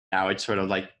Now I'd sort of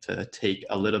like to take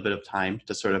a little bit of time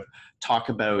to sort of talk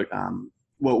about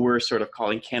what we're sort of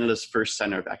calling Canada's first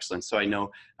Center of Excellence. So I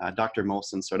know Dr.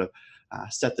 Molson sort of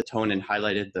set the tone and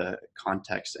highlighted the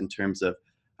context in terms of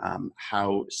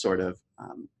how sort of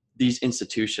these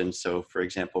institutions, so for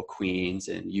example, Queen's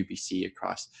and UBC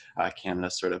across Canada,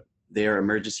 sort of their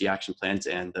emergency action plans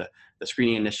and the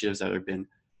screening initiatives that have been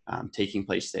taking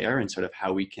place there, and sort of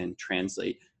how we can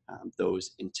translate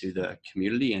those into the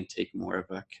community and take more of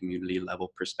a community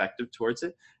level perspective towards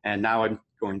it. And now I'm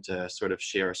going to sort of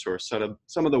share sort of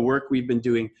some of the work we've been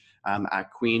doing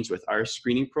at Queen's with our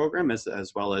screening program, as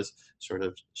well as sort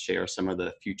of share some of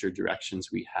the future directions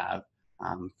we have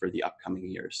for the upcoming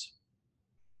years.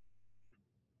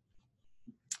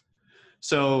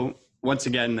 So once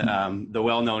again, the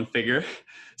well-known figure.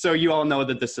 So you all know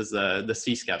that this is the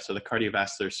CSCAP, so the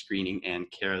Cardiovascular Screening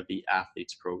and Care of the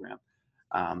Athletes program.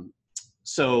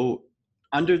 So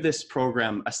under this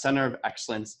program, a Center of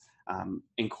Excellence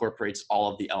incorporates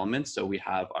all of the elements. So we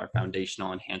have our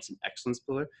foundational enhanced and excellence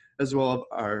pillar, as well as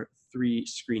our 3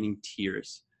 screening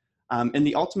tiers. And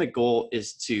the ultimate goal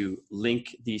is to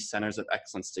link these centers of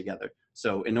excellence together.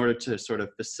 So in order to sort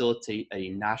of facilitate a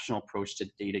national approach to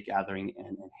data gathering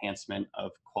and enhancement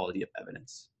of quality of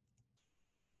evidence.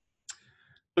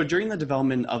 So during the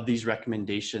development of these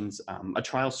recommendations, a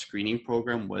trial screening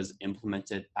program was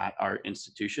implemented at our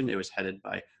institution. It was headed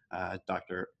by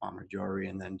Dr. Amar Jory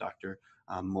and then Dr.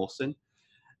 Molson.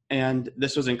 And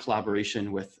this was in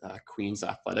collaboration with Queen's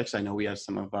Athletics. I know we have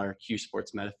some of our Q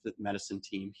Sports medicine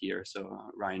team here, so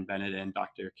Ryan Bennett and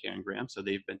Dr. Karen Graham. So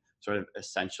they've been sort of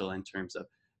essential in terms of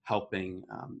helping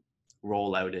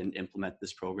roll out and implement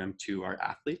this program to our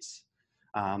athletes.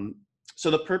 So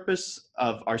the purpose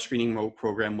of our screening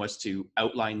program was to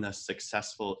outline the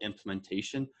successful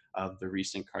implementation of the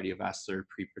recent cardiovascular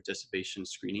pre-participation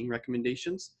screening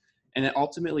recommendations. And it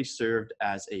ultimately served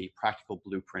as a practical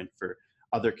blueprint for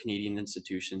other Canadian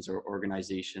institutions or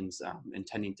organizations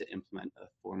intending to implement a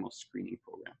formal screening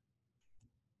program.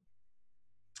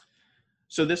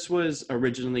 So this was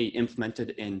originally implemented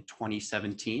in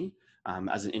 2017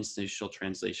 as an institutional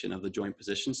translation of the Joint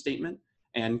Position Statement.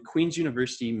 And Queen's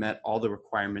University met all the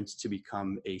requirements to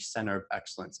become a Center of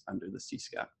Excellence under the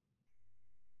CSCAP.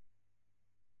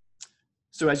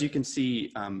 So as you can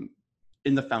see,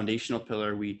 in the foundational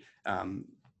pillar, we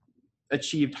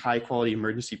achieved high quality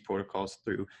emergency protocols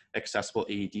through accessible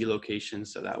AED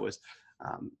locations. So that was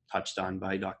touched on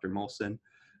by Dr. Molson,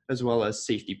 as well as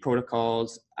safety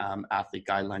protocols, athlete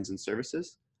guidelines and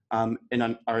services. And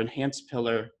on our enhanced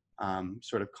pillar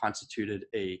sort of constituted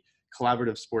a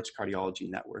collaborative sports cardiology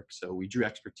network. So we drew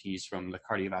expertise from the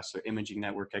cardiovascular imaging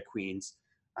network at Queen's,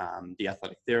 the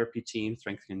athletic therapy team,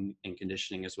 strength and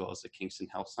conditioning, as well as the Kingston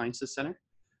Health Sciences Center.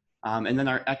 And then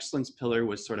our excellence pillar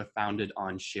was sort of founded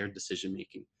on shared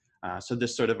decision-making. So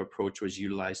this sort of approach was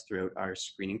utilized throughout our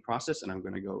screening process, and I'm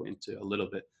going to go into a little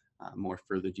bit more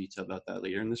further detail about that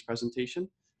later in this presentation.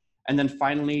 And then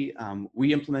finally,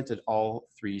 we implemented all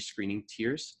 3 screening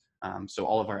tiers. So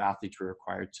all of our athletes were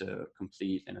required to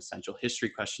complete an essential history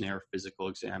questionnaire, physical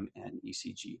exam, and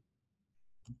ECG.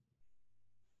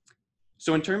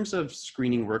 So in terms of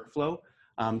screening workflow,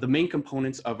 the main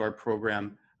components of our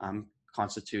program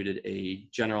constituted a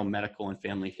general medical and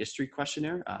family history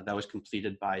questionnaire that was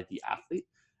completed by the athlete,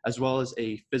 as well as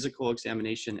a physical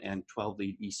examination and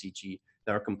 12-lead ECG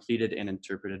that were completed and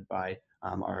interpreted by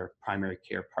our primary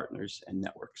care partners and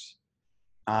networks.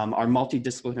 Our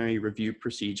multidisciplinary review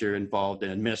procedure involved an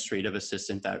administrative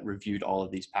assistant that reviewed all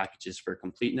of these packages for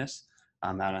completeness,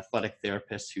 an athletic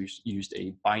therapist who used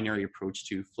a binary approach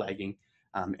to flagging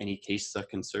any cases of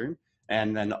concern,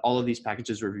 and then all of these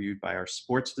packages were reviewed by our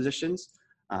sports physicians,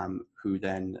 who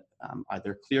then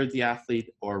either cleared the athlete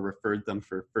or referred them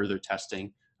for further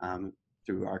testing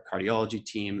through our cardiology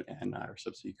team and our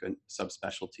subsequent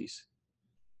subspecialties.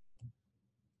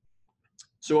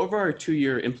 So over our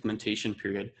 2-year implementation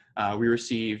period, we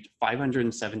received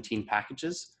 517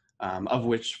 packages, of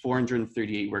which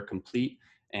 438 were complete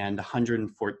and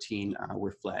 114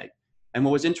 were flagged. And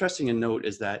what was interesting to note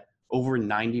is that over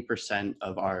 90%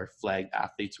 of our flagged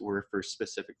athletes were for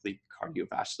specifically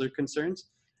cardiovascular concerns.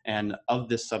 And of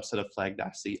this subset of flagged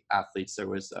athletes, there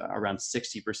was around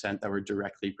 60% that were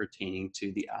directly pertaining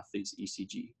to the athlete's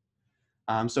ECG.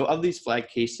 So of these flagged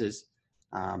cases,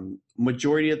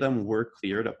 majority of them were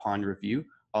cleared upon review,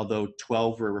 although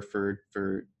 12 were referred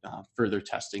for further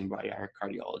testing by our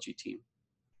cardiology team.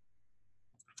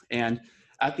 And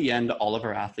at the end, all of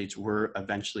our athletes were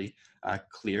eventually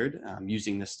cleared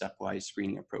using this stepwise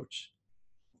screening approach.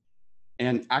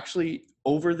 And actually,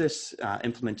 over this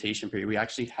implementation period, we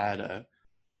actually had a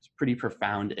pretty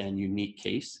profound and unique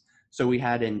case. So we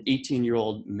had an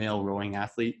 18-year-old male rowing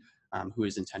athlete who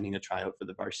is intending to try out for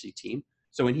the varsity team.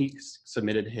 So when he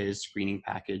submitted his screening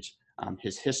package,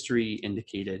 his history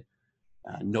indicated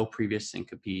no previous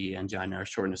syncope, angina, or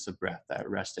shortness of breath at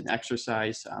rest and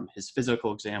exercise. His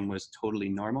physical exam was totally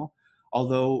normal,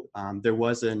 although there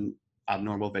was an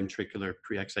abnormal ventricular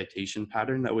pre-excitation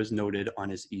pattern that was noted on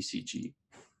his ECG.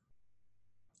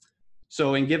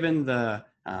 So, and given the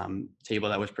table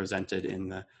that was presented in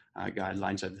the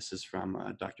guidelines, this is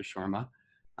from Dr. Sharma,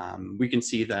 we can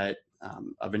see that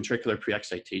a ventricular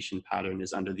pre-excitation pattern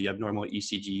is under the abnormal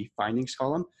ECG findings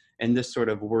column, and this sort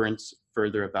of warrants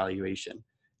further evaluation.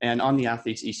 And on the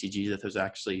athlete's ECG, that was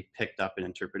actually picked up and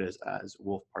interpreted as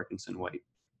Wolff-Parkinson-White.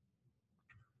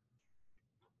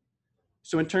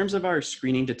 So in terms of our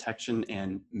screening, detection,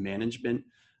 and management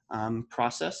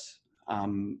process,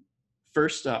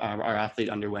 first, our athlete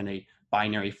underwent a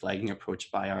binary flagging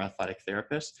approach by our athletic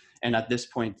therapist. And at this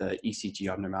point, the ECG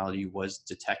abnormality was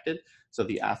detected. So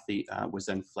the athlete was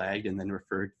then flagged and then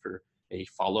referred for a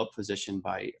follow-up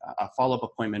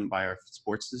appointment by our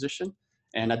sports physician.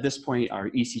 And at this point, our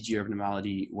ECG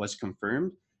abnormality was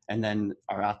confirmed. And then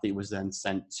our athlete was then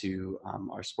sent to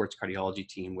our sports cardiology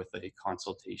team with a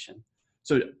consultation.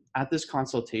 So at this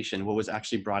consultation, what was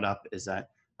actually brought up is that,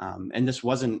 and this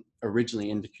wasn't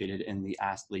originally indicated in the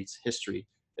athlete's history,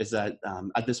 is that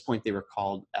at this point they were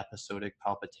called episodic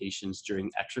palpitations during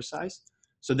exercise.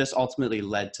 So this ultimately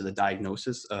led to the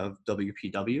diagnosis of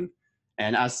WPW.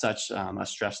 And as such, a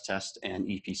stress test and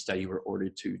EP study were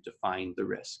ordered to define the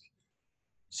risk.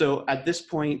 So at this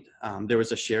point, there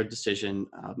was a shared decision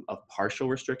of partial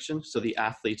restriction. So the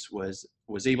athletes was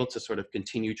able to sort of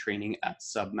continue training at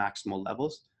sub-maximal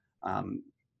levels.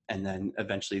 And then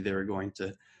eventually they were going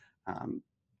to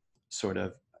sort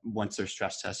of, once their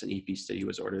stress test and EP study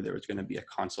was ordered, there was going to be a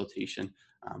consultation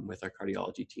with our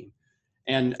cardiology team.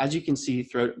 And as you can see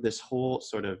throughout this whole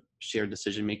sort of shared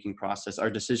decision-making process, our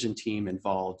decision team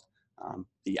involved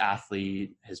the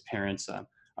athlete, his parents, our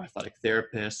athletic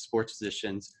therapists, sports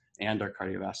physicians, and our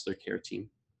cardiovascular care team.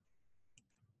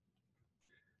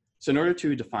 So in order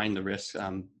to define the risk,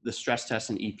 the stress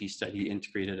test and EP study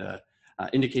indicated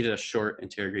a short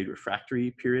anterograde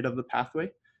refractory period of the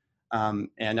pathway.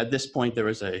 And at this point, there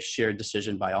was a shared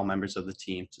decision by all members of the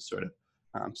team to sort of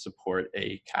support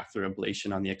a catheter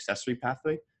ablation on the accessory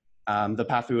pathway. The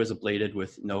pathway was ablated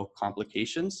with no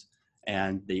complications,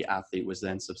 and the athlete was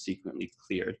then subsequently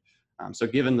cleared. So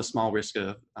given the small risk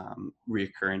of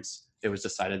reoccurrence, it was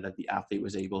decided that the athlete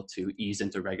was able to ease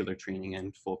into regular training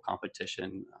and full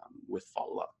competition with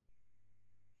follow-up.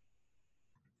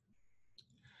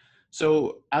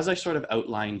 So as I sort of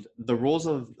outlined, the roles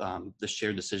of the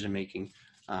shared decision-making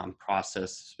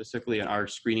process, specifically in our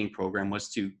screening program, was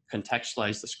to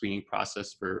contextualize the screening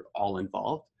process for all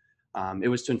involved. It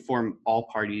was to inform all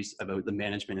parties about the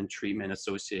management and treatment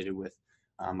associated with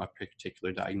a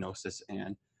particular diagnosis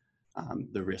and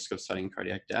the risk of sudden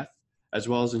cardiac death, as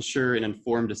well as ensure an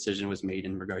informed decision was made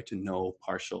in regard to no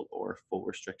partial or full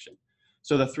restriction.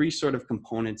 So the three sort of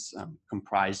components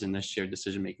comprised in this shared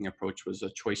decision-making approach was a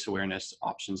choice awareness,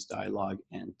 options dialogue,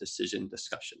 and decision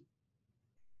discussion.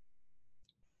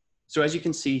 So as you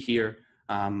can see here,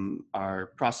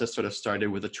 our process sort of started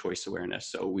with a choice awareness.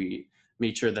 So we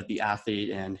made sure that the athlete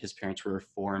and his parents were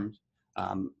informed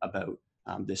about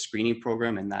this screening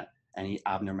program and that any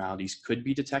abnormalities could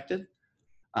be detected.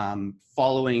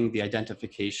 Following the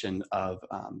identification of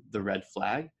the red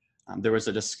flag, there was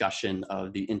a discussion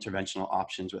of the interventional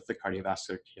options with the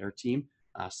cardiovascular care team,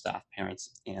 staff,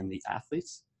 parents, and the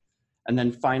athletes. And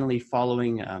then finally,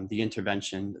 following the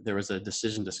intervention, there was a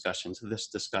decision discussion. So this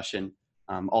discussion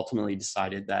ultimately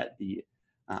decided that the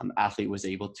athlete was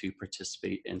able to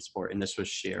participate in sport, and this was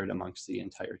shared amongst the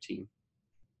entire team.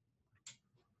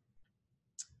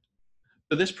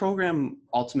 So this program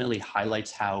ultimately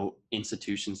highlights how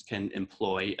institutions can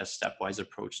employ a stepwise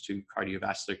approach to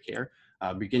cardiovascular care,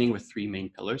 beginning with three main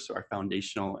pillars, so our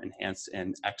foundational, enhanced,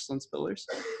 and excellence pillars,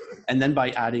 and then by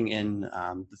adding in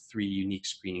the three unique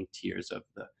screening tiers of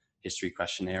the history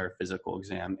questionnaire, physical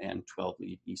exam, and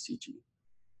 12-lead ECG.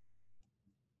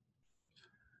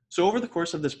 So over the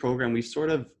course of this program, we've sort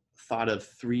of thought of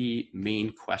three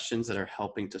main questions that are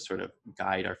helping to sort of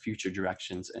guide our future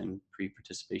directions and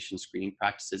pre-participation screening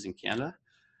practices in Canada.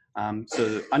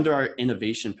 So under our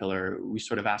innovation pillar, we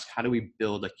sort of ask, how do we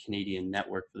build a Canadian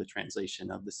network for the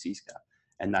translation of the CSCAP?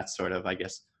 And that's sort of, I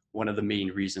guess, one of the main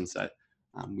reasons that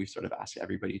we sort of ask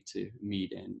everybody to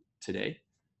meet in today.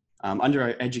 Under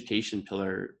our education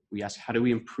pillar, we ask, how do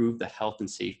we improve the health and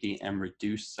safety and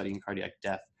reduce sudden cardiac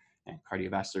death and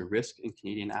cardiovascular risk in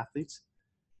Canadian athletes?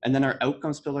 And then our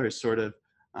outcomes pillar is sort of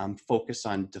focused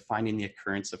on defining the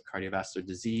occurrence of cardiovascular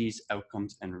disease,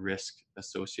 outcomes, and risk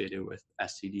associated with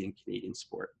SCD in Canadian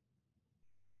sport.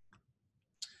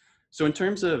 So in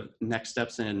terms of next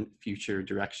steps and future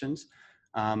directions,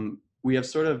 we have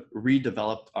sort of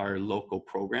redeveloped our local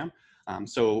program.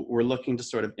 So we're looking to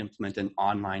sort of implement an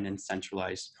online and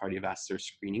centralized cardiovascular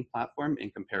screening platform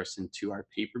in comparison to our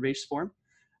paper-based form,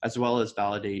 as well as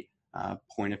validate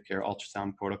point of care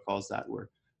ultrasound protocols that were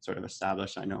sort of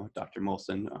established. I know Dr.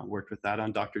 Molson worked with that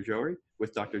on Dr.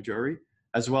 Jory,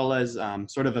 as well as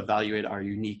sort of evaluate our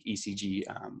unique ECG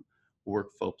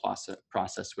workflow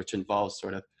process, which involves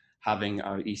sort of having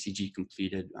our ECG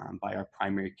completed by our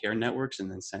primary care networks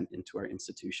and then sent into our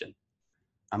institution.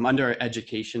 Under our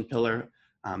education pillar,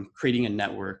 creating a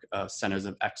network of centers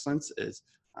of excellence is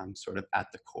sort of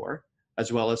at the core,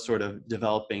 as well as sort of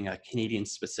developing a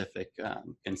Canadian-specific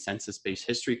consensus-based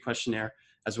history questionnaire,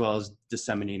 as well as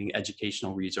disseminating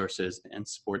educational resources and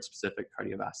sport-specific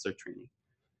cardiovascular training.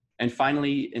 And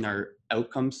finally, in our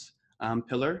outcomes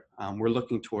pillar, we're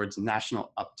looking towards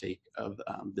national uptake of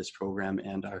this program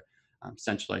and our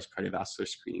centralized cardiovascular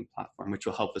screening platform, which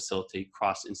will help facilitate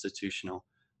cross-institutional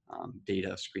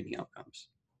data screening outcomes.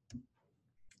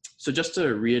 So just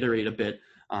to reiterate a bit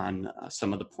on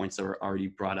some of the points that were already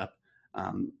brought up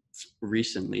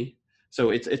recently. So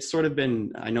it's sort of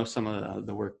been, I know some of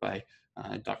the work by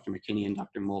Dr. McKinney and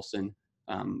Dr. Molson,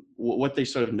 what they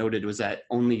sort of noted was that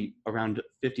only around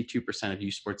 52% of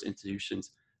youth sports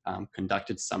institutions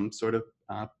conducted some sort of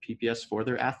PPS for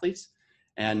their athletes.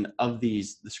 And of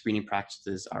these, the screening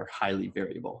practices are highly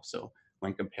variable. So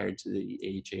when compared to the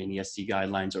AHA and ESC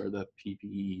guidelines or the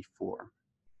PPE form.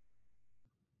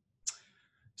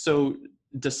 So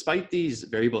despite these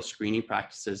variable screening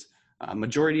practices,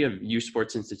 majority of youth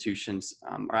sports institutions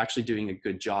are actually doing a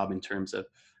good job in terms of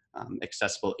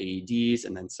accessible AEDs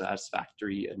and then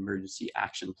satisfactory emergency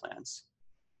action plans.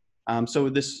 So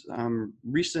this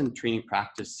recent training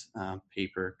practice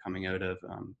paper coming out of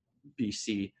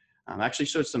BC actually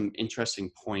showed some interesting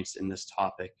points in this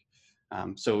topic.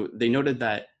 So they noted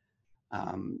that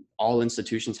all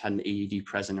institutions had an AED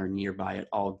present or nearby at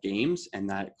all games, and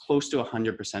that close to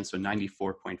 100%, so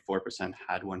 94.4%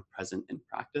 had one present in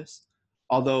practice.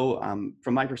 Although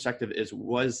from my perspective, it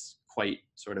was quite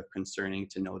sort of concerning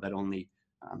to know that only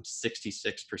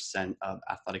 66% of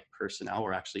athletic personnel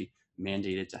were actually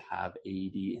mandated to have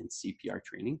AED and CPR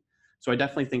training. So I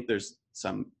definitely think there's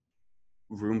some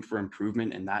room for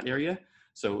improvement in that area.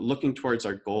 So looking towards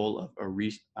our goal of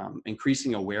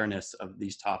increasing awareness of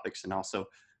these topics and also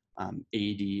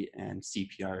AED and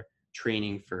CPR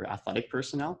training for athletic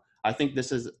personnel, I think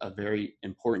this is a very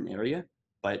important area,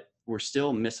 but we're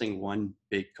still missing one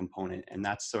big component, and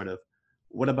that's sort of,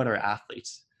 what about our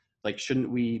athletes? Like, shouldn't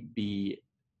we be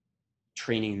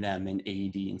training them in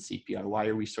AED and CPR? Why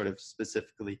are we sort of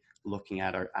specifically looking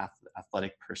at our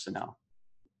athletic personnel?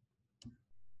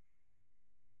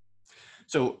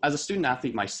 So as a student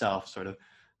athlete myself, sort of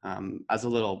as a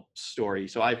little story,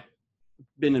 so I've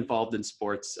been involved in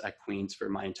sports at Queen's for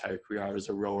my entire career. I was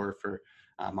a rower for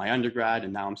my undergrad,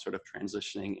 and now I'm sort of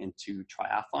transitioning into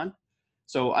triathlon.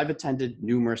 So I've attended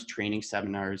numerous training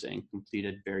seminars and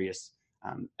completed various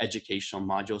educational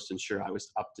modules to ensure I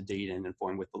was up to date and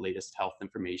informed with the latest health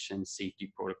information,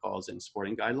 safety protocols, and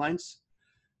sporting guidelines.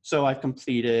 So I've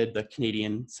completed the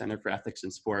Canadian Center for Ethics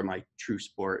in Sport, my True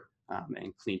Sport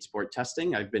and Clean Sport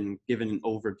testing. I've been given an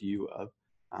overview of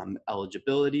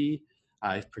eligibility.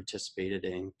 I've participated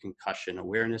in concussion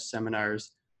awareness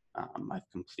seminars. I've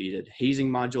completed hazing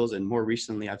modules, and more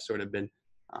recently, I've sort of been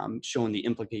shown the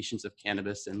implications of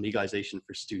cannabis and legalization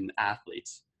for student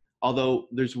athletes. Although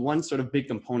there's one sort of big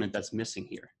component that's missing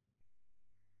here.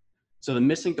 So the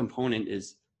missing component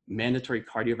is mandatory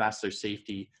cardiovascular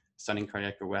safety, sudden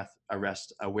cardiac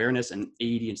arrest awareness, and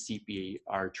AED and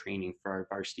CPR training for our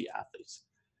varsity athletes.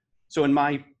 So in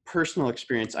my personal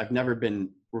experience, I've never been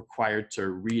required to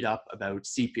read up about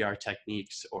CPR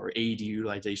techniques or AED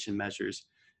utilization measures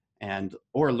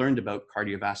or learned about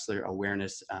cardiovascular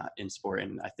awareness in sport.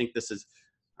 And I think this is,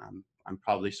 I'm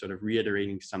probably sort of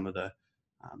reiterating some of the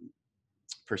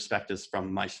perspectives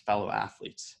from my fellow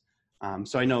athletes.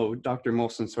 So I know Dr.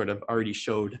 Molson sort of already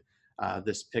showed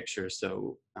this picture.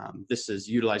 So this is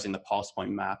utilizing the pulse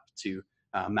point map to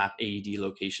map AED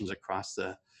locations across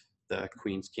the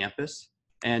Queen's campus.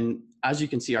 And as you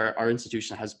can see, our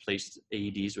institution has placed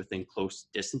AEDs within close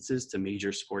distances to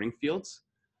major sporting fields.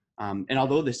 And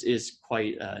although this is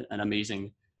quite an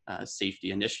amazing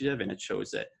safety initiative, and it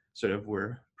shows that sort of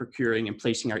we're procuring and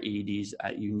placing our AEDs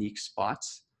at unique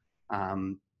spots,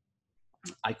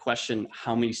 I question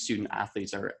how many student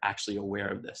athletes are actually aware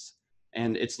of this.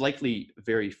 And it's likely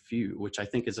very few, which I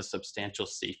think is a substantial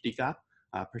safety gap,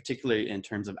 particularly in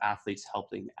terms of athletes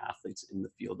helping athletes in the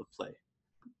field of play.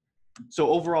 So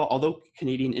overall, although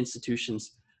Canadian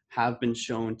institutions have been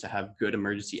shown to have good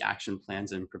emergency action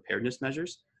plans and preparedness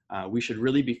measures, we should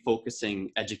really be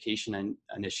focusing education and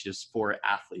initiatives for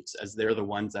athletes, as they're the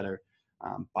ones that are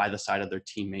by the side of their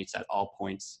teammates at all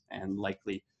points and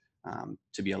likely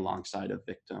to be alongside a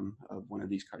victim of one of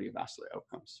these cardiovascular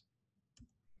outcomes.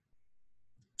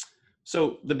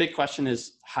 So the big question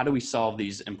is, how do we solve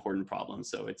these important problems?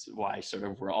 So it's why sort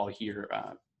of we're all here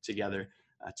together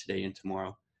today and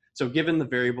tomorrow. So given the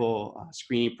variable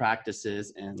screening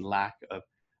practices and lack of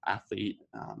athlete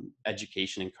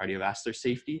education and cardiovascular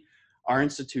safety, our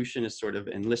institution is sort of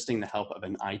enlisting the help of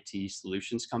an IT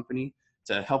solutions company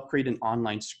to help create an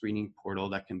online screening portal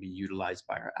that can be utilized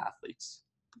by our athletes.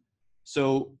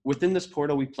 So within this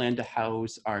portal, we plan to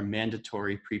house our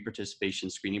mandatory pre-participation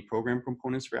screening program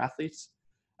components for athletes,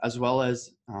 as well as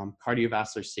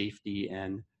cardiovascular safety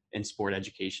and sport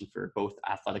education for both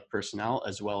athletic personnel,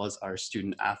 as well as our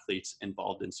student athletes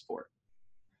involved in sport.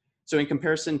 So in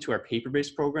comparison to our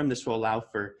paper-based program, this will allow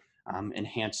for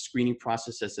enhanced screening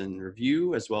processes and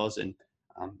review, as well as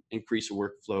increased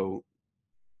workflow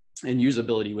and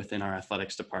usability within our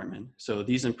athletics department. So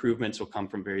these improvements will come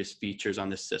from various features on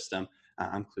this system,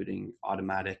 including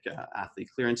automatic athlete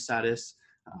clearance status,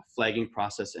 flagging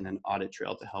process, and an audit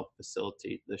trail to help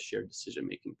facilitate the shared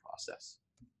decision-making process.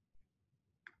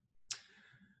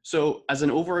 So as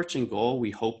an overarching goal,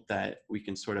 we hope that we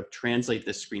can sort of translate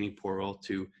this screening portal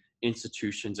to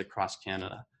institutions across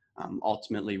Canada,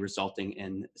 ultimately resulting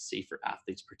in safer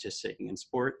athletes participating in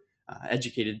sport,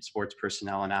 educated sports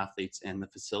personnel and athletes, and the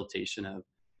facilitation of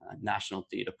national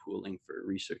data pooling for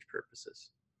research purposes.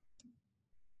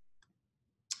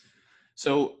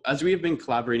 So as we have been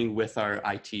collaborating with our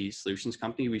IT solutions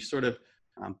company, we've sort of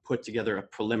put together a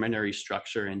preliminary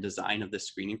structure and design of this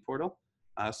screening portal.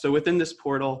 So within this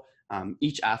portal,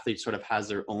 each athlete sort of has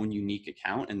their own unique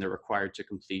account, and they're required to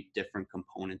complete different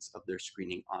components of their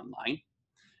screening online.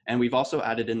 And we've also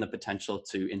added in the potential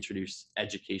to introduce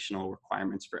educational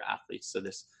requirements for athletes. So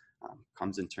this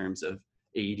comes in terms of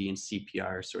AED and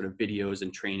CPR sort of videos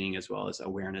and training, as well as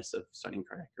awareness of sudden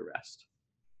cardiac arrest.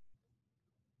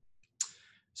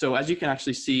 So as you can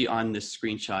actually see on this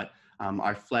screenshot,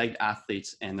 our flagged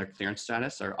athletes and their clearance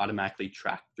status are automatically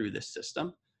tracked through this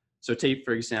system. So take,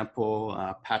 for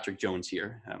example, Patrick Jones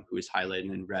here, who is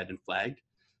highlighted in red and flagged.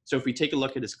 So if we take a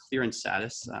look at his clearance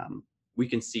status, we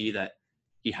can see that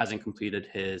he hasn't completed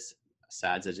his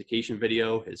SADS education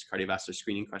video, his cardiovascular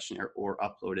screening questionnaire, or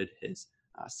uploaded his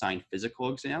signed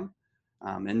physical exam.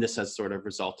 And this has sort of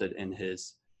resulted in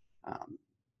his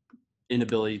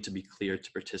inability to be cleared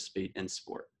to participate in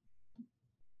sport.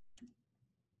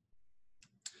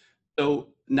 So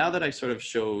now that I sort of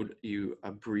showed you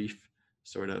a brief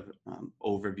sort of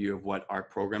overview of what our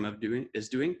program is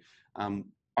doing,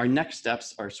 our next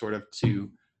steps are sort of to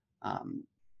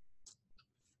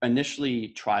initially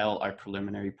trial our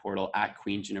preliminary portal at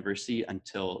Queen's University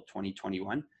until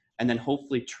 2021, and then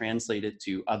hopefully translate it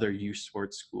to other youth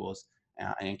sports schools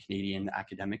and Canadian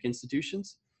academic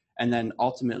institutions. And then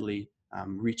ultimately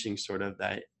reaching sort of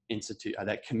that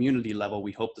that community level,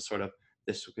 we hope to sort of,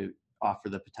 this could offer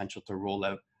the potential to roll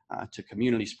out to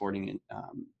community sporting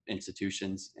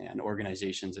institutions and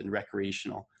organizations and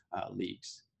recreational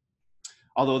leagues.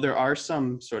 Although there are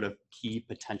some sort of key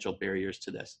potential barriers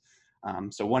to this.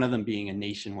 So one of them being a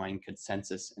nationwide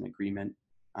consensus and agreement,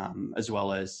 as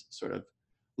well as sort of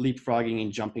leapfrogging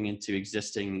and jumping into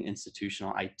existing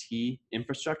institutional IT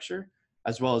infrastructure,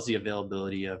 as well as the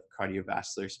availability of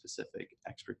cardiovascular specific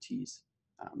expertise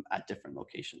at different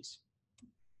locations.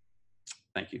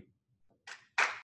 Thank you.